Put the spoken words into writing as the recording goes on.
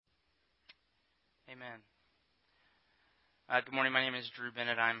Amen. Good morning. My name is Drew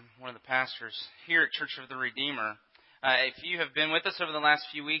Bennett. I'm one of the pastors here at Church of the Redeemer. If you have been with us over the last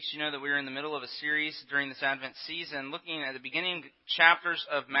few weeks, you know that we're in the middle of a series during this Advent season looking at the beginning chapters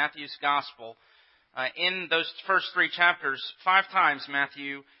of Matthew's Gospel. In those first 3 chapters, 5 times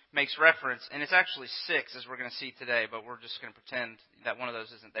Matthew makes reference, and it's actually 6 as we're going to see today, but we're just going to pretend that one of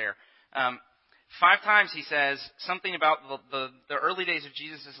those isn't there. 5 times he says something about the early days of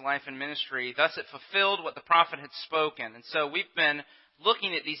Jesus' life and ministry. Thus it fulfilled what the prophet had spoken. And so we've been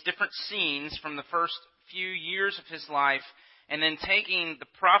looking at these different scenes from the first few years of his life and then taking the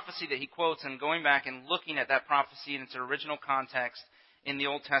prophecy that he quotes and going back and looking at that prophecy in its original context in the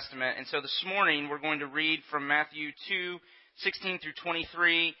Old Testament. And so this morning we're going to read from Matthew 2:16 through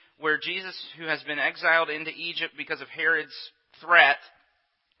 23, where Jesus, who has been exiled into Egypt because of Herod's threat,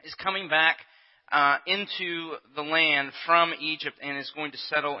 is coming back into the land from Egypt and is going to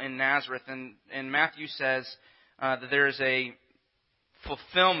settle in Nazareth. And Matthew says that there is a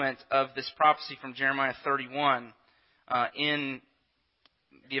fulfillment of this prophecy from Jeremiah 31 in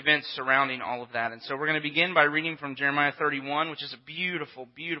the events surrounding all of that. And so we're going to begin by reading from Jeremiah 31, which is a beautiful,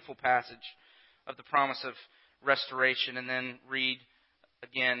 beautiful passage of the promise of restoration, and then read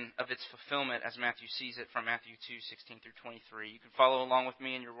again of its fulfillment as Matthew sees it from Matthew 2:16 through 23. You can follow along with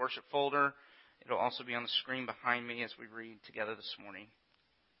me in your worship folder. It'll also be on the screen behind me as we read together this morning.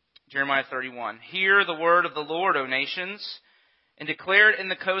 Jeremiah 31. Hear the word of the Lord, O nations, and declare it in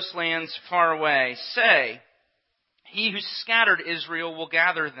the coastlands far away. Say, He who scattered Israel will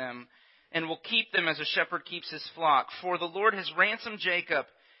gather them, and will keep them as a shepherd keeps his flock. For the Lord has ransomed Jacob,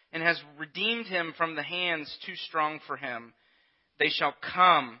 and has redeemed him from the hands too strong for him. They shall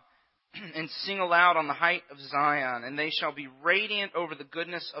come and sing aloud on the height of Zion, and they shall be radiant over the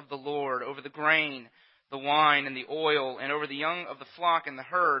goodness of the Lord, over the grain, the wine, and the oil, and over the young of the flock and the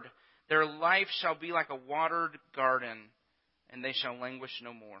herd. Their life shall be like a watered garden, and they shall languish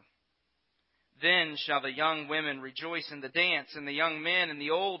no more. Then shall the young women rejoice in the dance, and the young men and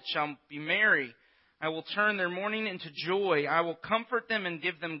the old shall be merry. I will turn their mourning into joy. I will comfort them and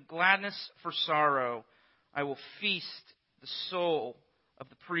give them gladness for sorrow. I will feast the soul of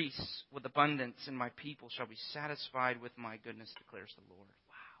the priests with abundance, and my people shall be satisfied with my goodness, declares the Lord.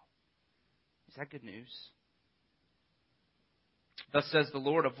 Wow. Is that good news? Thus says the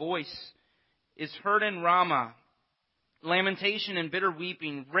Lord, a voice is heard in Ramah, lamentation and bitter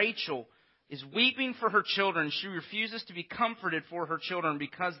weeping. Rachel is weeping for her children. She refuses to be comforted for her children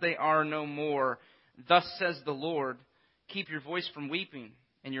because they are no more. Thus says the Lord, keep your voice from weeping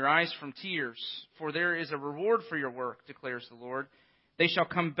and your eyes from tears, for there is a reward for your work, declares the Lord. They shall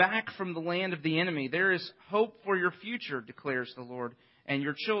come back from the land of the enemy. There is hope for your future, declares the Lord, and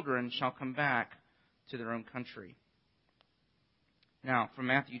your children shall come back to their own country. Now, from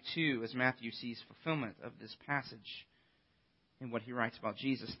Matthew 2, as Matthew sees fulfillment of this passage in what he writes about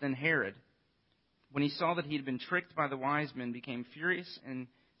Jesus, then Herod, when he saw that he had been tricked by the wise men, became furious and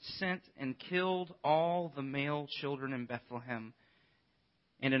sent and killed all the male children in Bethlehem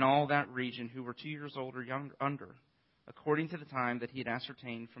and in all that region who were 2 years old or under, according to the time that he had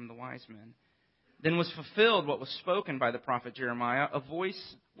ascertained from the wise men. Then was fulfilled what was spoken by the prophet Jeremiah. A voice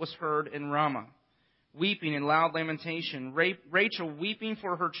was heard in Ramah, weeping in loud lamentation. Rachel weeping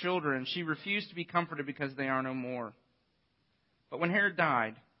for her children. She refused to be comforted because they are no more. But when Herod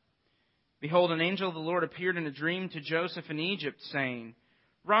died, behold, an angel of the Lord appeared in a dream to Joseph in Egypt, saying,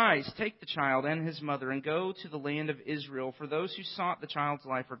 Rise, take the child and his mother, and go to the land of Israel, for those who sought the child's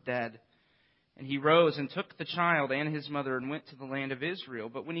life are dead. And he rose and took the child and his mother and went to the land of Israel.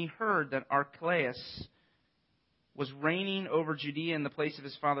 But when he heard that Archelaus was reigning over Judea in the place of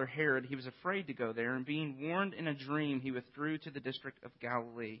his father Herod, he was afraid to go there. And being warned in a dream, he withdrew to the district of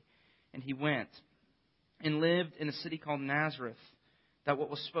Galilee. And he went and lived in a city called Nazareth, that what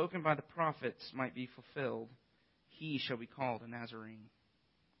was spoken by the prophets might be fulfilled. He shall be called a Nazarene.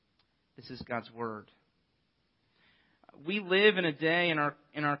 This is God's word. We live in a day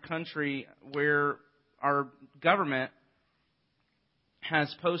in our country where our government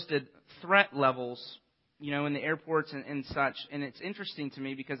has posted threat levels, in the airports and such. And it's interesting to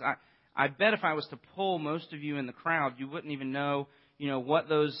me because I bet if I was to poll most of you in the crowd, you wouldn't even know, what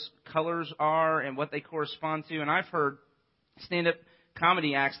those colors are and what they correspond to. And I've heard stand-up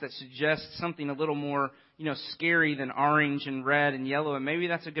comedy acts that suggest something a little more, scary than orange and red and yellow. And maybe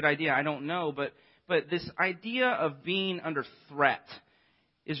that's a good idea. I don't know. But this idea of being under threat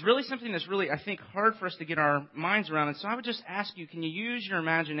is really something that's really, I think, hard for us to get our minds around. And so I would just ask you, can you use your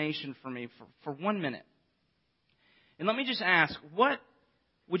imagination for me for 1 minute? And let me just ask, what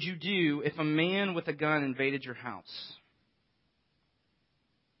would you do if a man with a gun invaded your house?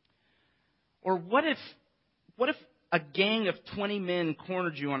 Or what if a gang of 20 men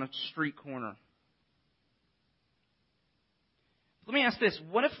cornered you on a street corner? Let me ask this.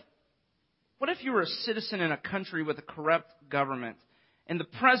 What if you were a citizen in a country with a corrupt government, and the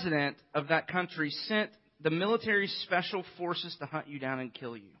president of that country sent the military special forces to hunt you down and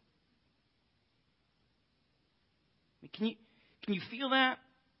kill you? Can you feel that?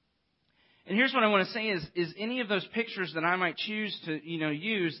 And here's what I want to say is any of those pictures that I might choose to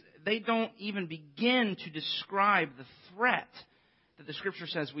use, they don't even begin to describe the threat that the Scripture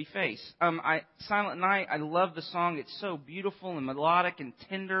says we face. Silent Night, I love the song. It's so beautiful and melodic and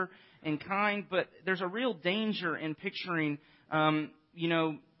tender and kind, but there's a real danger in picturing,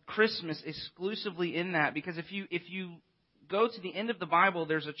 Christmas exclusively in that, because if you go to the end of the Bible,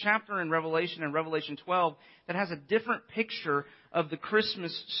 there's a chapter in Revelation 12, that has a different picture of the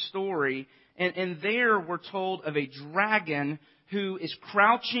Christmas story. And there we're told of a dragon who is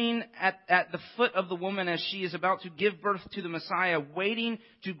crouching at the foot of the woman as she is about to give birth to the Messiah, waiting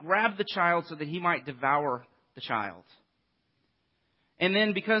to grab the child so that he might devour the child. And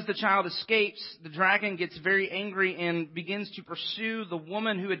then because the child escapes, the dragon gets very angry and begins to pursue the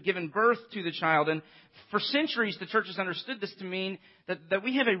woman who had given birth to the child. And for centuries, the church has understood this to mean that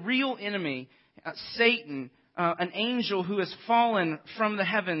we have a real enemy, Satan, an angel who has fallen from the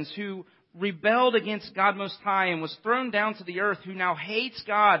heavens, who rebelled against God Most High and was thrown down to the earth, who now hates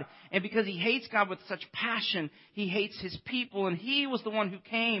God. And because he hates God with such passion, he hates his people. And he was the one who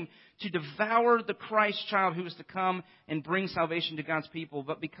came to devour the Christ child who was to come and bring salvation to God's people.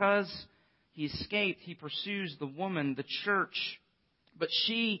 But because he escaped, he pursues the woman, the church. But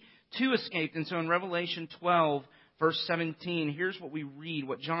she too escaped. And so in Revelation 12, verse 17, here's what we read,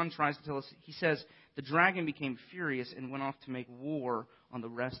 what John tries to tell us. He says, the dragon became furious and went off to make war on the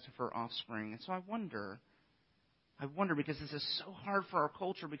rest of her offspring. And so I wonder, because this is so hard for our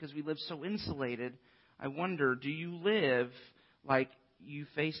culture because we live so insulated, I wonder, do you live like you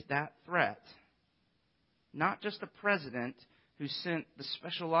face that threat? Not just a president who sent the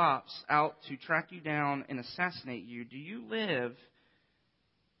special ops out to track you down and assassinate you. Do you live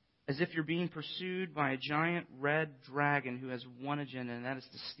as if you're being pursued by a giant red dragon who has one agenda, and that is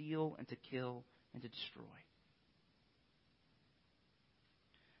to steal and to kill and to destroy?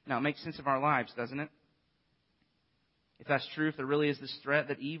 Now, it makes sense of our lives, doesn't it? If that's true, if there really is this threat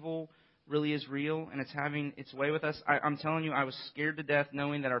that evil really is real and it's having its way with us, I'm telling you, I was scared to death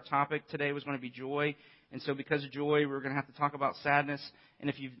knowing that our topic today was going to be joy. And so because of joy, we're going to have to talk about sadness. And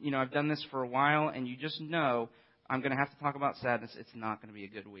if I've done this for a while and you just know I'm going to have to talk about sadness, it's not going to be a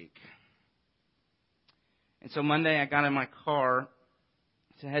good week. And so Monday I got in my car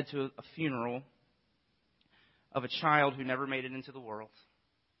to head to a funeral of a child who never made it into the world.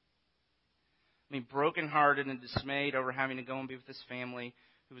 I mean, brokenhearted and dismayed over having to go and be with this family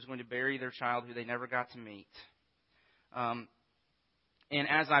who was going to bury their child who they never got to meet. And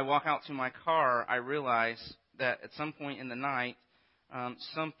as I walk out to my car, I realize that at some point in the night,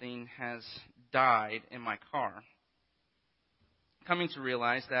 something has died in my car. Coming to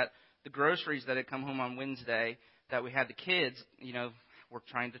realize that the groceries that had come home on Wednesday, that we had the kids, we're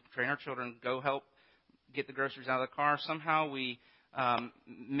trying to train our children, go help get the groceries out of the car. Somehow we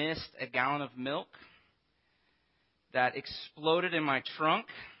missed a gallon of milk that exploded in my trunk.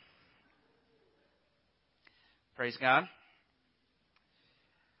 Praise God.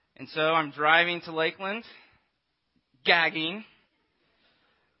 And so I'm driving to Lakeland, gagging,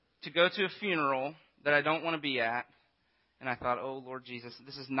 to go to a funeral that I don't want to be at. And I thought, oh, Lord Jesus,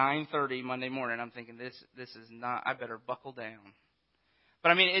 this is 9:30 Monday morning. I'm thinking, this is not, I better buckle down. But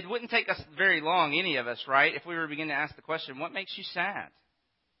I mean, it wouldn't take us very long, any of us, right, if we were beginning to ask the question, what makes you sad?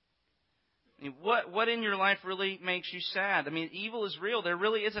 I mean, what in your life really makes you sad? I mean, evil is real. There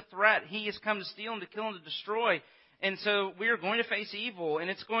really is a threat. He has come to steal and to kill and to destroy. And so we are going to face evil, and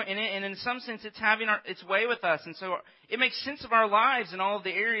it's going, and in some sense, it's having its way with us. And so it makes sense of our lives in all of the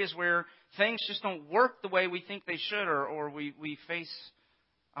areas where things just don't work the way we think they should, or we face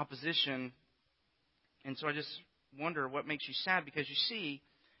opposition. And so I just wonder what makes you sad, because you see,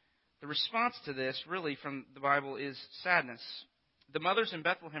 the response to this really from the Bible is sadness. The mothers in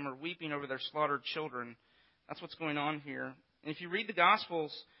Bethlehem are weeping over their slaughtered children. That's what's going on here. And if you read the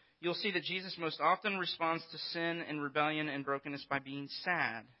Gospels, you'll see that Jesus most often responds to sin and rebellion and brokenness by being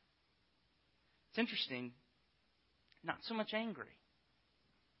sad. It's interesting. Not so much angry.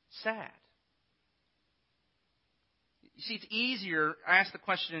 Sad. You see, it's easier. I asked the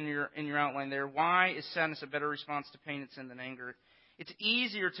question in your outline there. Why is sadness a better response to pain and sin than anger? It's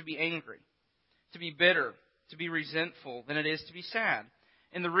easier to be angry, to be bitter, to be resentful than it is to be sad.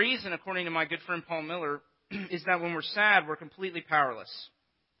 And the reason, according to my good friend Paul Miller, is that when we're sad, we're completely powerless.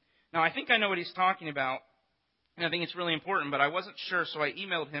 Now, I think I know what he's talking about, and I think it's really important, but I wasn't sure, so I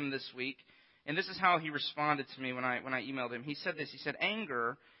emailed him this week, and this is how he responded to me when I emailed him. He said this. He said,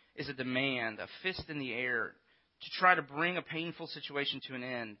 anger is a demand, a fist in the air, to try to bring a painful situation to an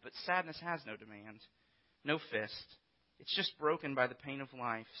end. But sadness has no demand, no fist. It's just broken by the pain of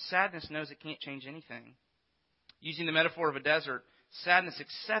life. Sadness knows it can't change anything. Using the metaphor of a desert, sadness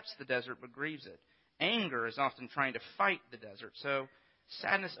accepts the desert but grieves it. Anger is often trying to fight the desert. So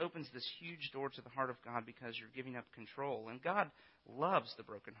sadness opens this huge door to the heart of God because you're giving up control. And God loves the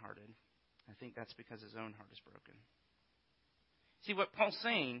brokenhearted. I think that's because his own heart is broken. See, what Paul's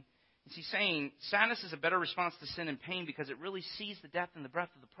saying is he's saying sadness is a better response to sin and pain because it really sees the depth and the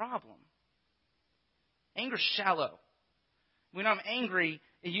breadth of the problem. Anger's shallow. When I'm angry,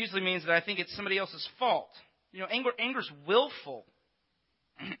 it usually means that I think it's somebody else's fault. Anger's willful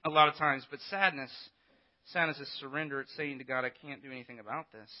a lot of times, but sadness is surrender. It's saying to God, I can't do anything about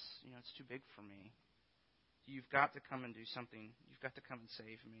this. It's too big for me. You've got to come and do something. You've got to come and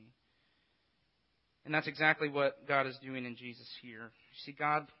save me. And that's exactly what God is doing in Jesus here. You see,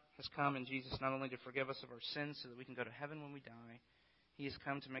 God has come in Jesus not only to forgive us of our sins so that we can go to heaven when we die. He has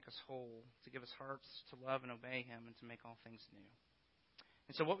come to make us whole, to give us hearts to love and obey Him, and to make all things new.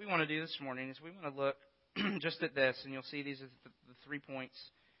 And so what we want to do this morning is we want to look just at this, and you'll see these are the 3 points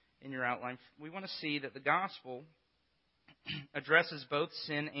in your outline. We want to see that the gospel addresses both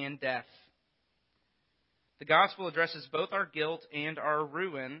sin and death. The gospel addresses both our guilt and our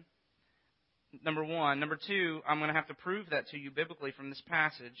ruin. Number one. Number two, I'm going to have to prove that to you biblically from this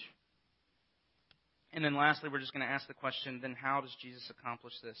passage. And then lastly, we're just going to ask the question, then how does Jesus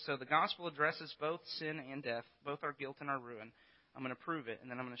accomplish this? So the gospel addresses both sin and death, both our guilt and our ruin. I'm going to prove it,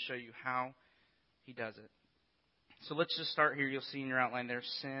 and then I'm going to show you how He does it. So let's just start here. You'll see in your outline there,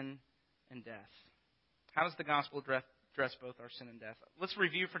 sin and death. How does the gospel address both our sin and death? Let's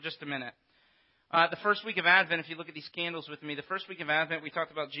review for just a minute. The first week of Advent, if you look at these candles with me, the first week of Advent, we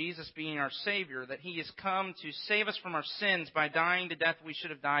talked about Jesus being our Savior, that He has come to save us from our sins by dying the death we should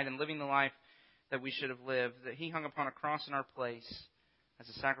have died and living the life that we should have lived, that He hung upon a cross in our place as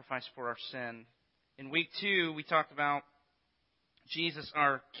a sacrifice for our sin. In week 2, we talked about Jesus,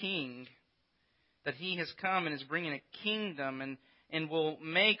 our King, that He has come and is bringing a kingdom and will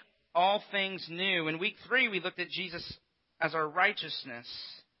make all things new. In week 3, we looked at Jesus as our righteousness,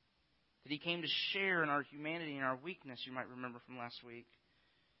 that He came to share in our humanity and our weakness, you might remember from last week.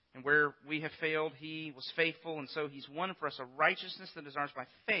 And where we have failed, He was faithful, and so He's won for us a righteousness that is ours by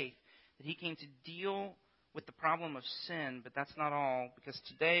faith, that He came to deal with the problem of sin. But that's not all, because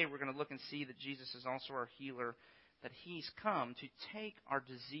today we're going to look and see that Jesus is also our healer, that He's come to take our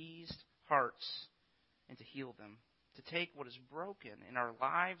diseased hearts and to heal them, to take what is broken in our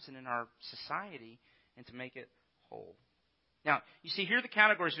lives and in our society and to make it whole. Now, you see, here are the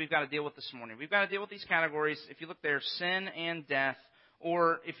categories we've got to deal with this morning. We've got to deal with these categories. If you look there, sin and death,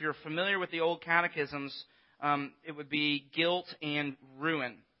 or if you're familiar with the old catechisms, it would be guilt and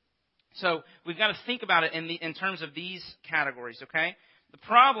ruin. So we've got to think about it in terms of these categories, okay? The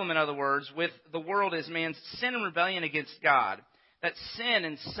problem, in other words, with the world is man's sin and rebellion against God. That sin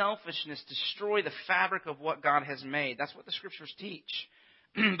and selfishness destroy the fabric of what God has made. That's what the Scriptures teach.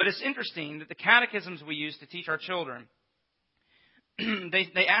 But it's interesting that the catechisms we use to teach our children,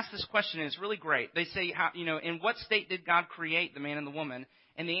 they ask this question, and it's really great. They say, in what state did God create the man and the woman?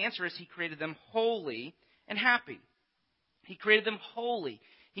 And the answer is He created them holy and happy. He created them holy.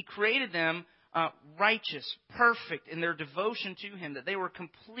 He created them righteous, perfect in their devotion to Him, that they were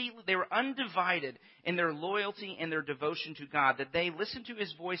undivided in their loyalty and their devotion to God, that they listened to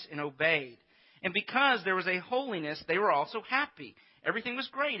His voice and obeyed. And because there was a holiness, they were also happy. Everything was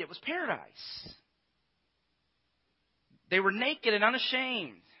great. It was paradise. They were naked and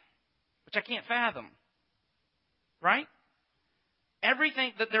unashamed, which I can't fathom. Right?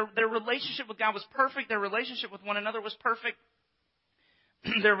 Everything, that their relationship with God was perfect. Their relationship with one another was perfect.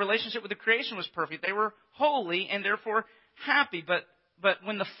 Their relationship with the creation was perfect. They were holy and therefore happy. But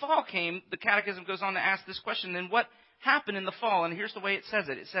when the fall came, the Catechism goes on to ask this question, then what happened in the fall? And here's the way it says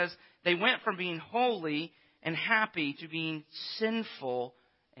it. It says, they went from being holy and happy to being sinful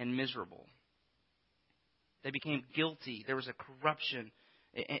and miserable. They became guilty. There was a corruption,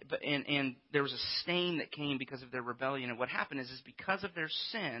 and there was a stain that came because of their rebellion. And what happened is because of their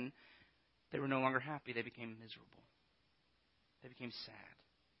sin, they were no longer happy. They became miserable. They became sad.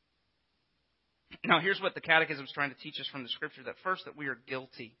 Now, here's what the Catechism is trying to teach us from the Scripture. That first, that we are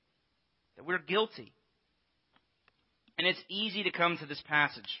guilty. That we're guilty. And it's easy to come to this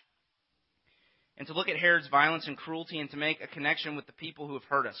passage and to look at Herod's violence and cruelty and to make a connection with the people who have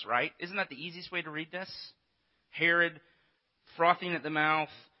hurt us, right? Isn't that the easiest way to read this? Herod, frothing at the mouth,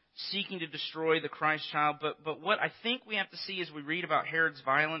 seeking to destroy the Christ child. But what I think we have to see as we read about Herod's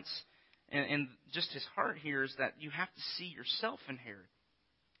violence and just his heart here is that you have to see yourself in Herod.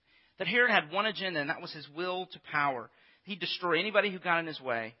 That Herod had one agenda, and that was his will to power. He'd destroy anybody who got in his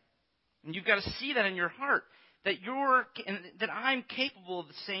way. And you've got to see that in your heart. That I'm capable of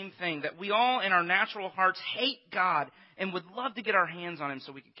the same thing. That we all in our natural hearts hate God and would love to get our hands on Him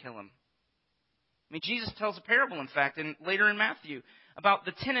so we could kill Him. I mean, Jesus tells a parable, in fact, later in Matthew, about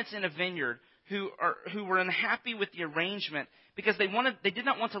the tenants in a vineyard who were unhappy with the arrangement because they did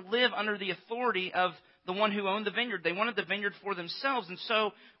not want to live under the authority of the one who owned the vineyard. They wanted the vineyard for themselves. And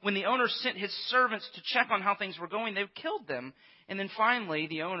so when the owner sent his servants to check on how things were going, they killed them. And then finally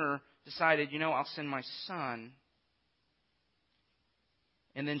the owner decided, I'll send my son.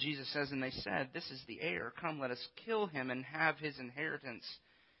 And then Jesus says, and they said, this is the heir. Come, let us kill him and have his inheritance.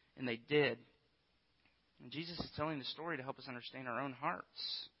 And they did. And Jesus is telling the story to help us understand our own hearts.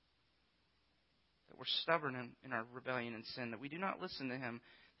 That we're stubborn in our rebellion and sin. That we do not listen to Him.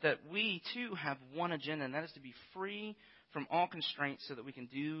 That we, too, have one agenda, and that is to be free from all constraints so that we can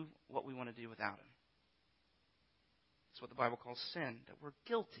do what we want to do without Him. That's what the Bible calls sin. That we're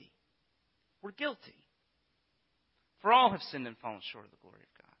guilty. We're guilty. For all have sinned and fallen short of the glory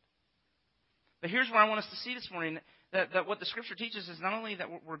of God. But here's where I want us to see this morning, that what the Scripture teaches is not only that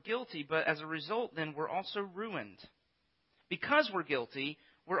we're guilty, but as a result, then we're also ruined. Because we're guilty,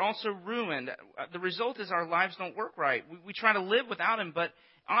 we're also ruined. The result is our lives don't work right. We try to live without Him, but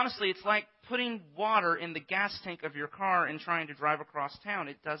honestly, it's like putting water in the gas tank of your car and trying to drive across town.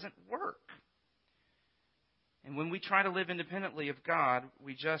 It doesn't work. And when we try to live independently of God,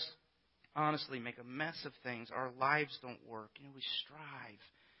 we just honestly make a mess of things. Our lives don't work. We strive.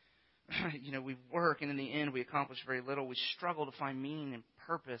 We work, and in the end, we accomplish very little. We struggle to find meaning and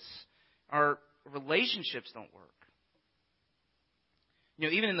purpose. Our relationships don't work.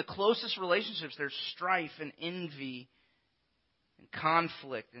 Even in the closest relationships, there's strife and envy and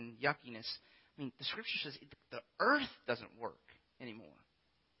conflict and yuckiness. I mean, the Scripture says the earth doesn't work anymore.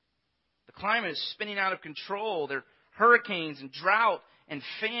 The climate is spinning out of control. There are hurricanes and drought and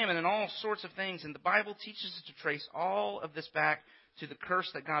famine and all sorts of things. And the Bible teaches us to trace all of this back to the curse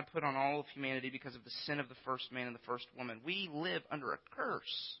that God put on all of humanity because of the sin of the first man and the first woman. We live under a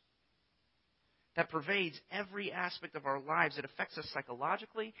curse that pervades every aspect of our lives. It affects us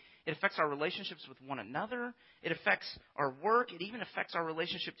psychologically. It affects our relationships with one another. It affects our work. It even affects our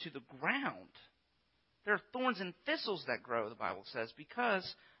relationship to the ground. There are thorns and thistles that grow, the Bible says,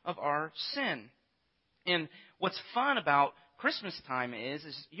 because of our sin. And what's fun about Christmas time is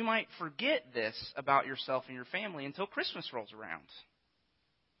you might forget this about yourself and your family until Christmas rolls around.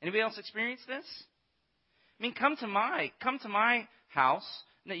 Anybody else experience this? I mean, come to my house.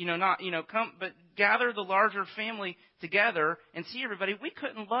 Come, but gather the larger family together and see everybody. We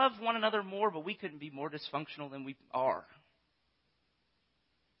couldn't love one another more, but we couldn't be more dysfunctional than we are.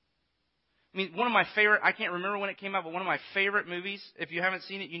 I mean, one of my favorite, I can't remember when it came out, but one of my favorite movies, if you haven't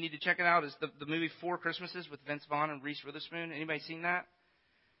seen it, you need to check it out, is the movie Four Christmases with Vince Vaughn and Reese Witherspoon. Anybody seen that?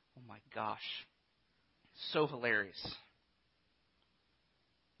 Oh my gosh. So hilarious.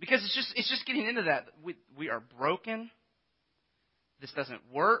 Because it's just getting into that. We are broken. This doesn't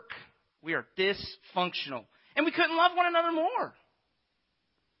work. We are dysfunctional. And we couldn't love one another more.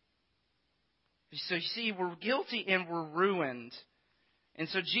 So you see, we're guilty and we're ruined. And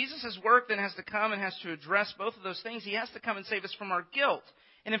so Jesus' work then has to come and has to address both of those things. He has to come and save us from our guilt.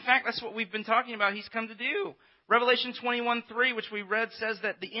 And in fact, that's what we've been talking about. He's come to do. Revelation 21:3, which we read, says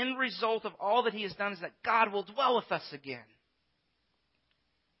that the end result of all that He has done is that God will dwell with us again.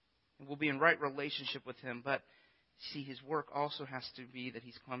 And we'll be in right relationship with Him. But see, His work also has to be that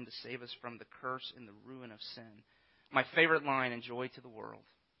He's come to save us from the curse and the ruin of sin. My favorite line in Joy to the World.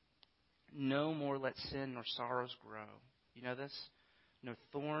 No more let sin nor sorrows grow. You know this? No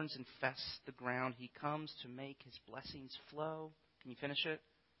thorns infest the ground. He comes to make His blessings flow. Can you finish it?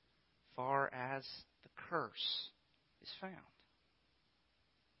 Far as the curse is found.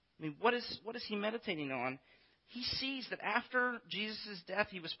 I mean, what is He meditating on? He sees that after Jesus' death,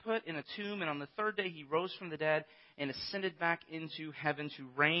 He was put in a tomb, and on the third day He rose from the dead and ascended back into heaven to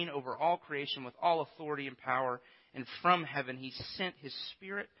reign over all creation with all authority and power. And from heaven He sent His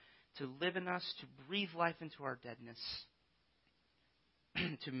Spirit to live in us, to breathe life into our deadness,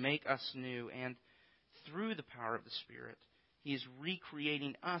 to make us new. And through the power of the Spirit, He is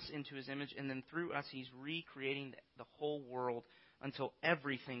recreating us into His image, and then through us He's recreating the whole world until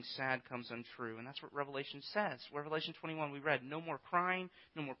everything sad comes untrue. And that's what Revelation says. Revelation 21 we read, no more crying,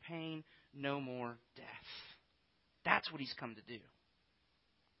 no more pain, no more death. That's what He's come to do.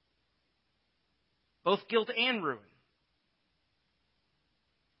 Both guilt and ruin.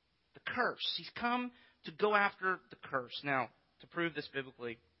 curse. He's come to go after the curse. Now, to prove this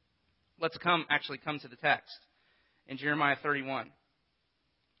biblically, let's come to the text in Jeremiah 31.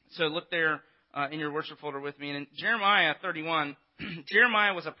 So look there in your worship folder with me. And in Jeremiah 31,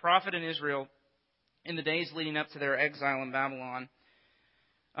 Jeremiah was a prophet in Israel in the days leading up to their exile in Babylon.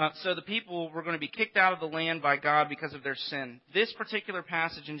 So the people were going to be kicked out of the land by God because of their sin. This particular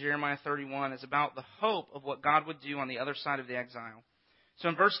passage in Jeremiah 31 is about the hope of what God would do on the other side of the exile. So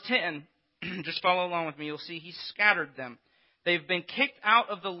in verse 10, just follow along with me, you'll see He scattered them. They've been kicked out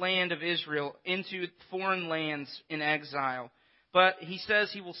of the land of Israel into foreign lands in exile. But He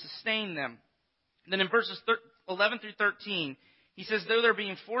says He will sustain them. Then in verses 11 through 13, He says, though they're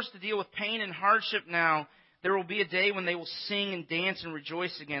being forced to deal with pain and hardship now, there will be a day when they will sing and dance and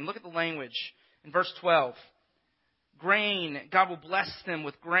rejoice again. Look at the language in verse 12. Grain, God will bless them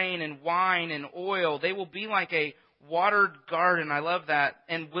with grain and wine and oil. They will be like a watered garden. I love that.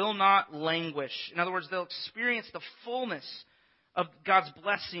 And will not languish. In other words, they'll experience the fullness of God's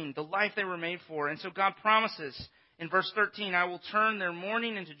blessing, the life they were made for. And so God promises in verse 13, I will turn their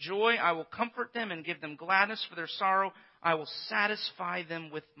mourning into joy. I will comfort them and give them gladness for their sorrow. I will satisfy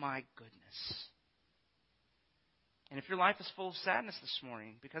them with my goodness. And if your life is full of sadness this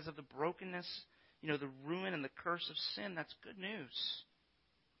morning because of the brokenness, the ruin and the curse of sin, that's good news.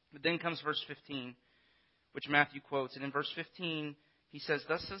 But then comes verse 15, which Matthew quotes. And in verse 15, he says,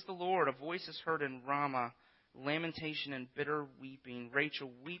 thus says the Lord, a voice is heard in Ramah, lamentation and bitter weeping,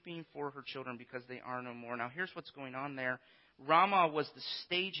 Rachel weeping for her children because they are no more. Now here's what's going on there. Ramah was the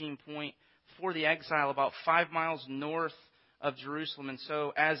staging point for the exile about 5 miles north of Jerusalem. And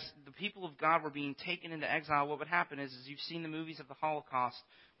so as the people of God were being taken into exile, what would happen is you've seen the movies of the Holocaust,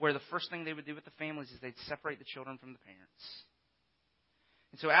 where the first thing they would do with the families is they'd separate the children from the parents.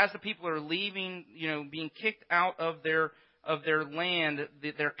 And so as the people are leaving, being kicked out of their land,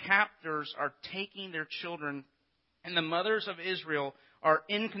 their captors are taking their children, and the mothers of Israel are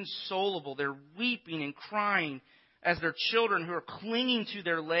inconsolable. They're weeping and crying as their children who are clinging to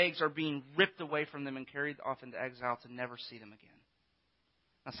their legs are being ripped away from them and carried off into exile to never see them again.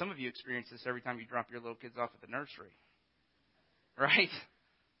 Now, some of you experience this every time you drop your little kids off at the nursery. Right?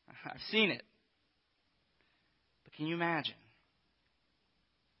 I've seen it. But can you imagine?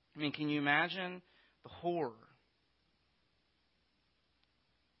 Can you imagine the horror?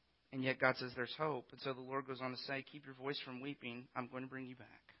 And yet God says there's hope. And so the Lord goes on to say, keep your voice from weeping. I'm going to bring you back.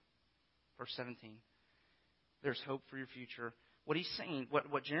 Verse 17. There's hope for your future. What he's saying,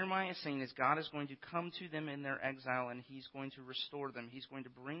 what Jeremiah is saying is God is going to come to them in their exile and He's going to restore them. He's going to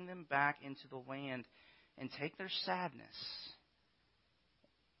bring them back into the land and take their sadness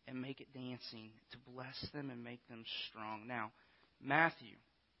and make it dancing, to bless them and make them strong. Now, Matthew.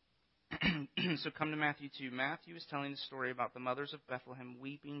 So come to Matthew 2. Matthew is telling the story about the mothers of Bethlehem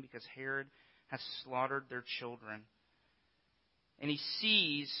weeping because Herod has slaughtered their children. And he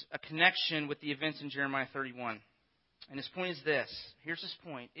sees a connection with the events in Jeremiah 31. And his point is this. Here's his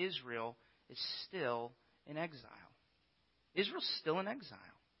point. Israel is still in exile. Israel's still in exile.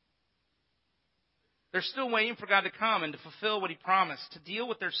 They're still waiting for God to come and to fulfill what He promised, to deal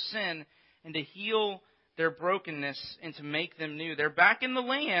with their sin and to heal their brokenness and to make them new. They're back in the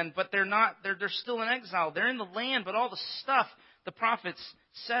land, but they're still in exile. They're in the land, but all the stuff the prophets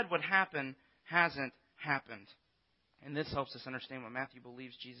said would happen hasn't happened. And this helps us understand what Matthew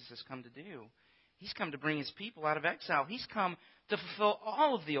believes Jesus has come to do. He's come to bring His people out of exile. He's come to fulfill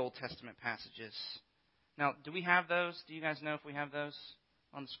all of the Old Testament passages. Now, do we have those? Do you guys know if we have those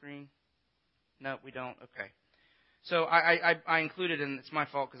on the screen? No, we don't? Okay. So I included, and it's my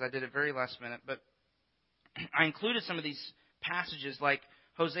fault because I did it very last minute, but I included some of these passages like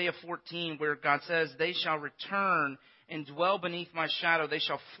Hosea 14 where God says, they shall return and dwell beneath my shadow. They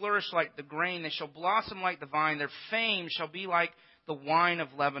shall flourish like the grain. They shall blossom like the vine. Their fame shall be like the wine of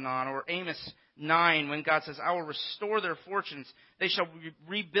Lebanon. Or Amos 9 when God says, I will restore their fortunes. They shall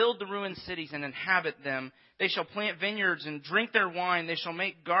rebuild the ruined cities and inhabit them. They shall plant vineyards and drink their wine. They shall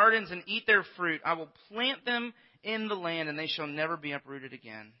make gardens and eat their fruit. I will plant them in the land and they shall never be uprooted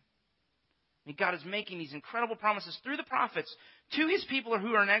again. God is making these incredible promises through the prophets to His people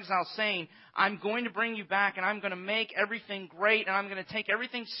who are in exile, saying, I'm going to bring you back and I'm going to make everything great and I'm going to take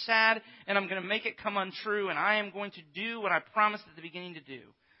everything sad and I'm going to make it come untrue and I am going to do what I promised at the beginning to do.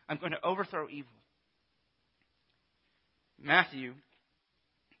 I'm going to overthrow evil. Matthew,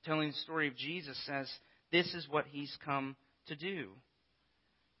 telling the story of Jesus, says this is what He's come to do.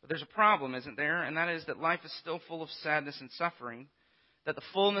 But there's a problem, isn't there? And that is that life is still full of sadness and suffering. That the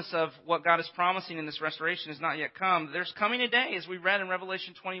fullness of what God is promising in this restoration has not yet come. There's coming a day, as we read in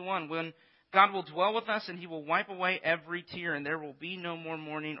Revelation 21, when God will dwell with us, and He will wipe away every tear, and there will be no more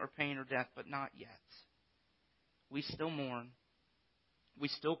mourning or pain or death, but not yet. We still mourn. We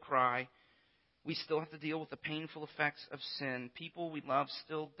still cry. We still have to deal with the painful effects of sin. People we love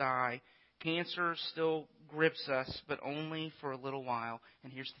still die. Cancer still grips us, but only for a little while.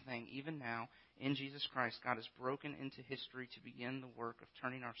 And here's the thing, even now, in Jesus Christ, God has broken into history to begin the work of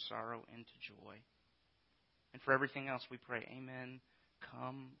turning our sorrow into joy. And for everything else, we pray, Amen.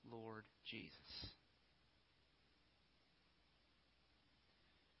 Come, Lord Jesus.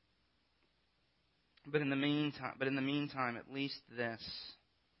 But in the meantime, at least this.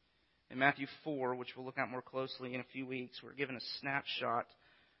 In Matthew 4, which we'll look at more closely in a few weeks, we're given a snapshot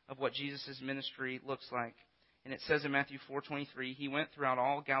of what Jesus' ministry looks like. And it says in Matthew 4:23, He went throughout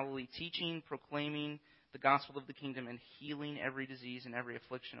all Galilee, teaching, proclaiming the gospel of the kingdom, and healing every disease and every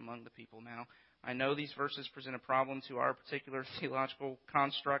affliction among the people. Now, I know these verses present a problem to our particular theological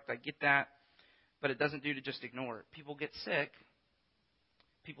construct. I get that. But it doesn't do to just ignore it. People get sick.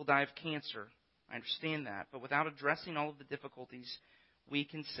 People die of cancer. I understand that. But without addressing all of the difficulties, we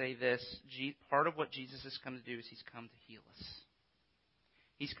can say this. Part of what Jesus has come to do is He's come to heal us.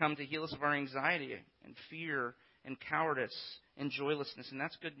 He's come to heal us of our anxiety and fear and cowardice and joylessness. And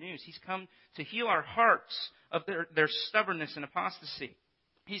that's good news. He's come to heal our hearts of their stubbornness and apostasy.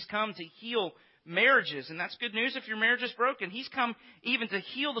 He's come to heal marriages, and that's good news if your marriage is broken. He's come even to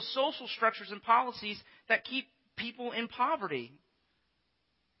heal the social structures and policies that keep people in poverty.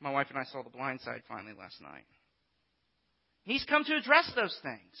 My wife and I saw The Blind Side finally last night. He's come to address those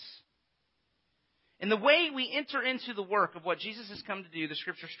things. And the way we enter into the work of what Jesus has come to do, the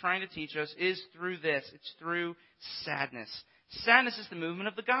Scripture's trying to teach us, is through this. It's through sadness. Sadness is the movement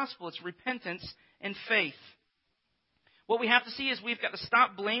of the gospel. It's repentance and faith. What we have to see is we've got to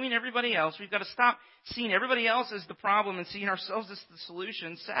stop blaming everybody else. We've got to stop seeing everybody else as the problem and seeing ourselves as the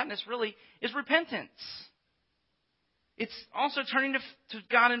solution. Sadness really is repentance. It's also turning to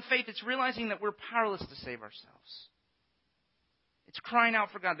God in faith. It's realizing that we're powerless to save ourselves. It's crying out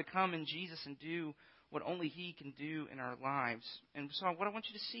for God to come in Jesus and do what only He can do in our lives. And so what I want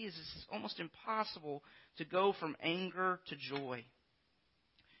you to see is it's almost impossible to go from anger to joy.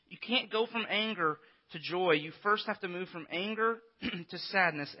 You can't go from anger to joy. You first have to move from anger to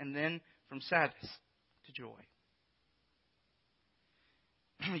sadness, and then from sadness to joy.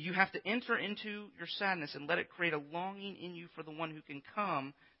 You have to enter into your sadness and let it create a longing in you for the one who can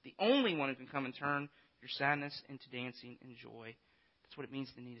come, the only one who can come and turn your sadness into dancing and joy. That's what it means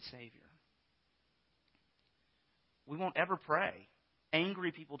to need a Savior. We won't ever pray.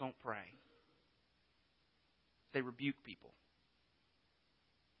 Angry people don't pray. They rebuke people.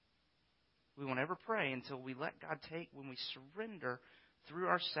 We won't ever pray until we let God take, when we surrender through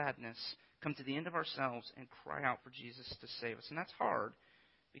our sadness, come to the end of ourselves and cry out for Jesus to save us. And that's hard,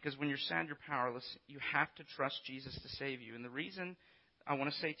 because when you're sad, you're powerless. You have to trust Jesus to save you. And the reason I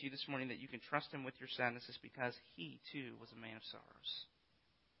want to say to you this morning that you can trust Him with your sadness is because He, too, was a man of sorrows.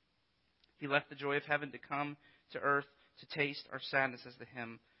 He left the joy of heaven to come to earth to taste our sadness, as the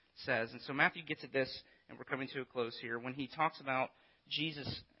hymn says. And so Matthew gets at this, and we're coming to a close here, when he talks about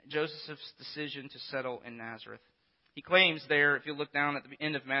Joseph's decision to settle in Nazareth. He claims there, if you look down at the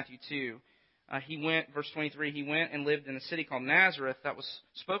end of Matthew 2, verse 23, he went and lived in a city called Nazareth that was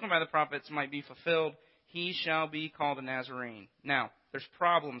spoken by the prophets might be fulfilled. He shall be called a Nazarene. Now, there's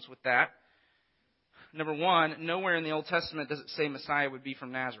problems with that. Number one, nowhere in the Old Testament does it say Messiah would be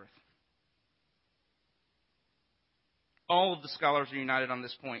from Nazareth. All of the scholars are united on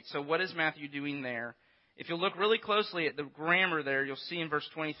this point. So what is Matthew doing there? If you look really closely at the grammar there, you'll see in verse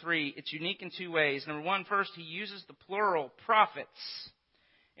 23, it's unique in two ways. Number one, first, he uses the plural prophets.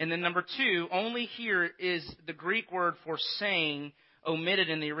 And then number two, only here is the Greek word for saying omitted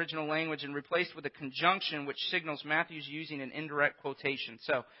in the original language and replaced with a conjunction which signals Matthew's using an indirect quotation.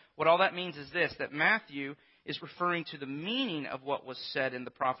 So what all that means is this, that Matthew is referring to the meaning of what was said in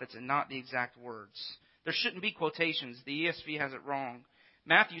the prophets and not the exact words. There shouldn't be quotations. The ESV has it wrong.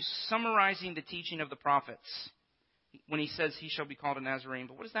 Matthew's summarizing the teaching of the prophets when he says he shall be called a Nazarene.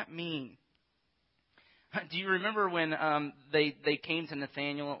 But what does that mean? Do you remember when they came to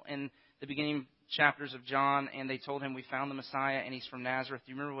Nathanael in the beginning chapters of John and they told him, we found the Messiah and he's from Nazareth?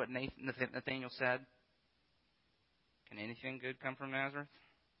 Do you remember what Nathanael said? Can anything good come from Nazareth?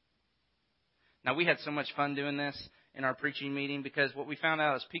 Now, we had so much fun doing this in our preaching meeting because what we found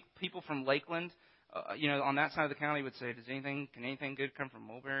out is people from Lakeland, on that side of the county would say, can anything good come from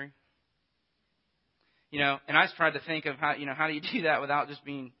Mulberry? And I just tried to think of how do you do that without just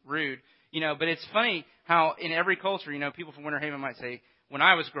being rude? But it's funny how in every culture, people from Winter Haven might say, when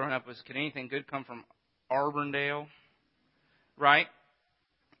I was growing up, can anything good come from Auburndale? Right?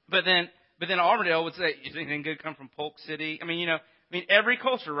 But But then Auburndale would say, "Is anything good come from Polk City?" I mean, every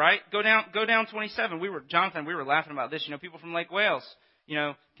culture, right? Go down 27. We were laughing about this. People from Lake Wales.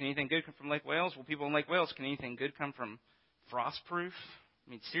 Can anything good come from Lake Wales? Well, people in Lake Wales, can anything good come from Frostproof? I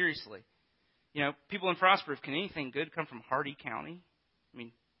mean, seriously. People in Frostproof, can anything good come from Hardy County? I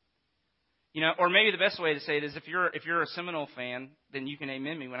mean, or maybe the best way to say it is if you're a Seminole fan, then you can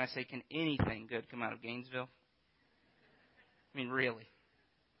amen me when I say, can anything good come out of Gainesville? I mean, really.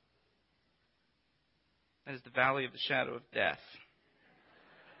 That is the valley of the shadow of death.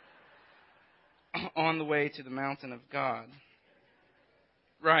 On the way to the mountain of God.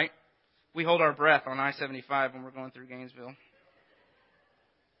 Right? We hold our breath on I-75 when we're going through Gainesville.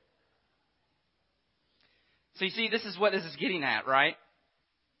 So you see, this is what this is getting at, right?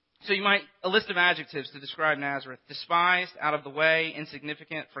 So a list of adjectives to describe Nazareth. Despised, out of the way,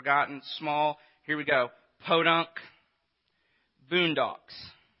 insignificant, forgotten, small. Here we go. Podunk. Boondocks.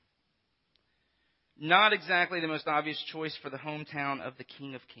 Not exactly the most obvious choice for the hometown of the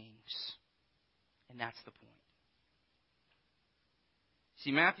King of Kings. And that's the point.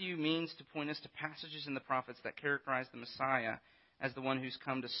 See, Matthew means to point us to passages in the prophets that characterize the Messiah as the one who's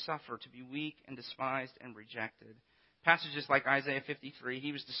come to suffer, to be weak and despised and rejected. Passages like Isaiah 53,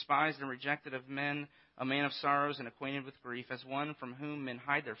 he was despised and rejected of men, a man of sorrows and acquainted with grief, as one from whom men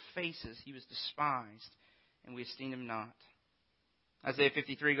hide their faces. He was despised, and we esteemed him not. Isaiah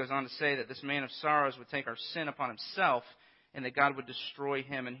 53 goes on to say that this man of sorrows would take our sin upon himself, and that God would destroy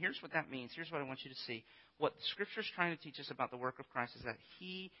him. And here's what that means. Here's what I want you to see. What the Scripture is trying to teach us about the work of Christ is that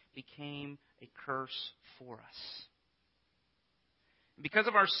he became a curse for us. Because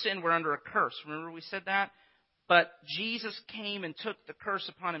of our sin, we're under a curse. Remember we said that? But Jesus came and took the curse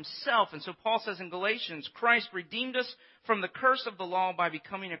upon himself. And so Paul says in Galatians, Christ redeemed us from the curse of the law by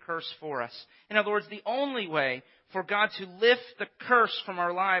becoming a curse for us. In other words, the only way for God to lift the curse from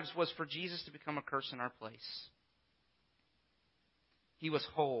our lives was for Jesus to become a curse in our place. He was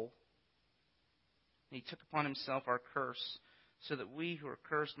whole. And he took upon himself our curse so that we who are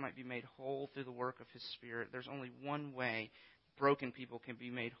cursed might be made whole through the work of his Spirit. There's only one way broken people can be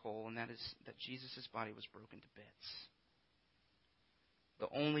made whole, and that is that Jesus' body was broken to bits.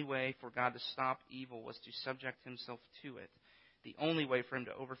 The only way for God to stop evil was to subject himself to it. The only way for him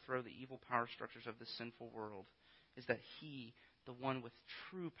to overthrow the evil power structures of this sinful world is that he, the one with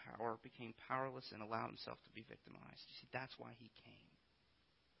true power, became powerless and allowed himself to be victimized. You see, that's why he came.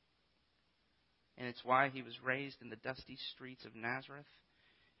 And it's why he was raised in the dusty streets of Nazareth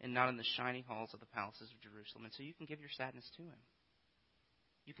and not in the shining halls of the palaces of Jerusalem. And so you can give your sadness to him.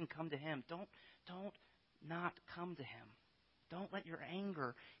 You can come to him. Don't not come to him. Don't let your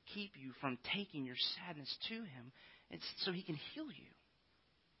anger keep you from taking your sadness to him. It's so he can heal you.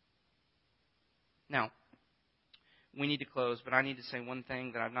 Now, we need to close, but I need to say one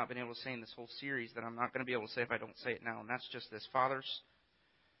thing that I've not been able to say in this whole series that I'm not going to be able to say if I don't say it now, and that's just this. Fathers,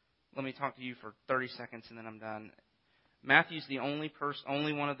 let me talk to you for 30 seconds and then I'm done. Matthew's the only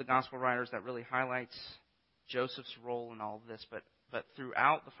one of the gospel writers that really highlights Joseph's role in all of this. But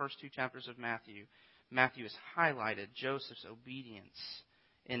throughout the first two chapters of Matthew has highlighted Joseph's obedience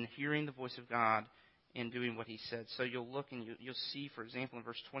in hearing the voice of God and doing what he said. So you'll look and you'll see, for example, in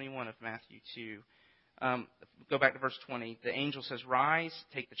verse 21 of Matthew 2, go back to verse 20. The angel says, "Rise,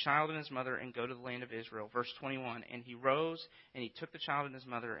 take the child and his mother, and go to the land of Israel." Verse 21, and he rose, and he took the child and his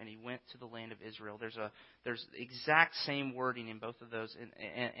mother, and he went to the land of Israel. There's the exact same wording in both of those,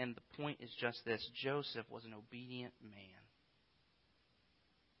 and the point is just this. Joseph was an obedient man.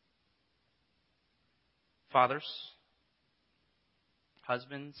 Fathers,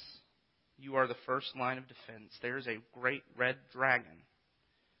 husbands, you are the first line of defense. There is a great red dragon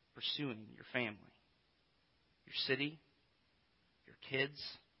pursuing your family, your city, your kids.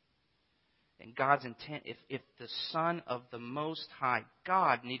 And God's intent, if the Son of the Most High,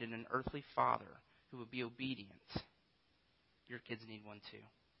 God, needed an earthly father who would be obedient, your kids need one too.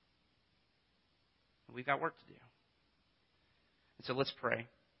 And we've got work to do. And so let's pray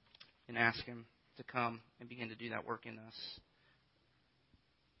and ask him to come and begin to do that work in us.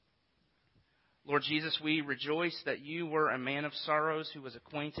 Lord Jesus, we rejoice that you were a man of sorrows who was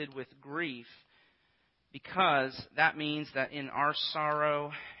acquainted with grief, because that means that in our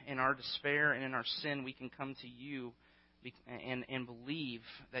sorrow, in our despair, and in our sin, we can come to you and believe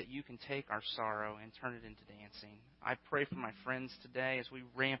that you can take our sorrow and turn it into dancing. I pray for my friends today as we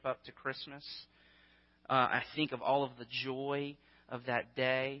ramp up to Christmas. I think of all of the joy of that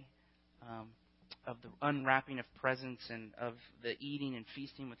day, of the unwrapping of presents and of the eating and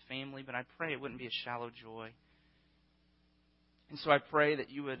feasting with family, but I pray it wouldn't be a shallow joy. And so I pray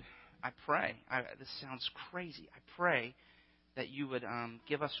that you would, this sounds crazy, I pray that you would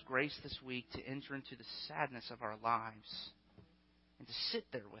give us grace this week to enter into the sadness of our lives and to sit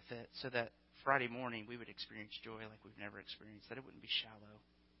there with it so that Friday morning we would experience joy like we've never experienced, that it wouldn't be shallow,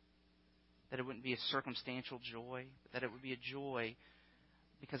 that it wouldn't be a circumstantial joy, but that it would be a joy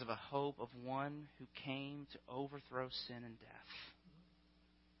because of a hope of one who came to overthrow sin and death,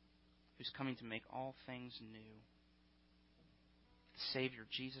 who's coming to make all things new. The Savior,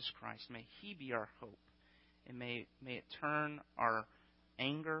 Jesus Christ, may He be our hope, and may it turn our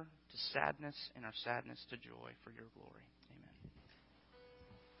anger to sadness and our sadness to joy for Your glory. Amen.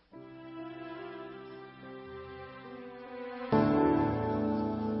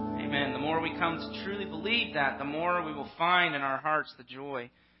 Amen. The more we come to truly believe that, the more we will find in our hearts the joy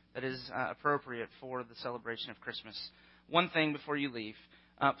that is appropriate for the celebration of Christmas. One thing before you leave.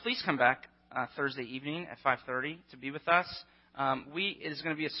 Please come back Thursday evening at 5:30 to be with us. It is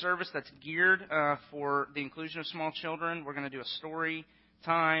going to be a service that's geared for the inclusion of small children. We're going to do a story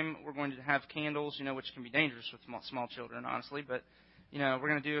time. We're going to have candles, which can be dangerous with small children, honestly. But, we're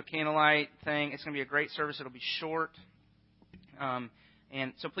going to do a candlelight thing. It's going to be a great service. It'll be short.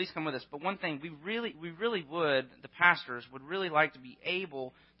 And so please come with us. But one thing, we really would, the pastors would really like to be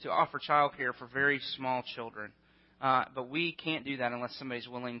able to offer childcare for very small children. But we can't do that unless somebody's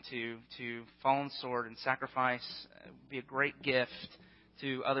willing to fall on the sword and sacrifice, be a great gift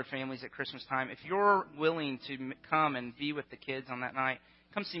to other families at Christmas time. If you're willing to come and be with the kids on that night,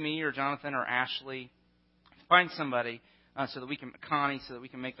 come see me or Jonathan or Ashley. Find somebody Connie, so that we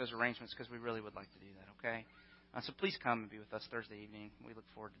can make those arrangements, because we really would like to do that, okay? So please come and be with us Thursday evening. We look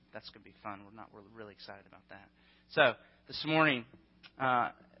forward to that's going to be fun. We're really excited about that. So this morning,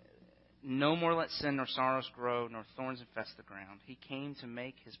 no more let sin nor sorrows grow, nor thorns infest the ground. He came to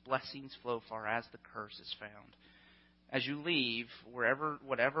make His blessings flow far as the curse is found. As you leave, wherever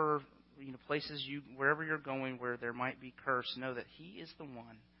you're going where there might be curse, know that He is the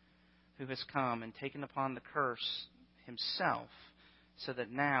one who has come and taken upon the curse Himself, so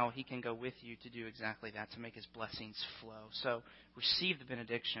that now He can go with you to do exactly that, to make His blessings flow. So receive the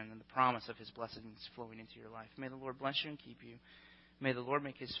benediction and the promise of His blessings flowing into your life. May the Lord bless you and keep you. May the Lord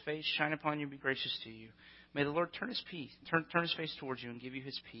make His face shine upon you and be gracious to you. May the Lord turn His face towards you and give you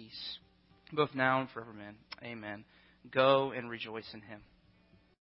His peace, both now and forever. Amen. Go and rejoice in Him.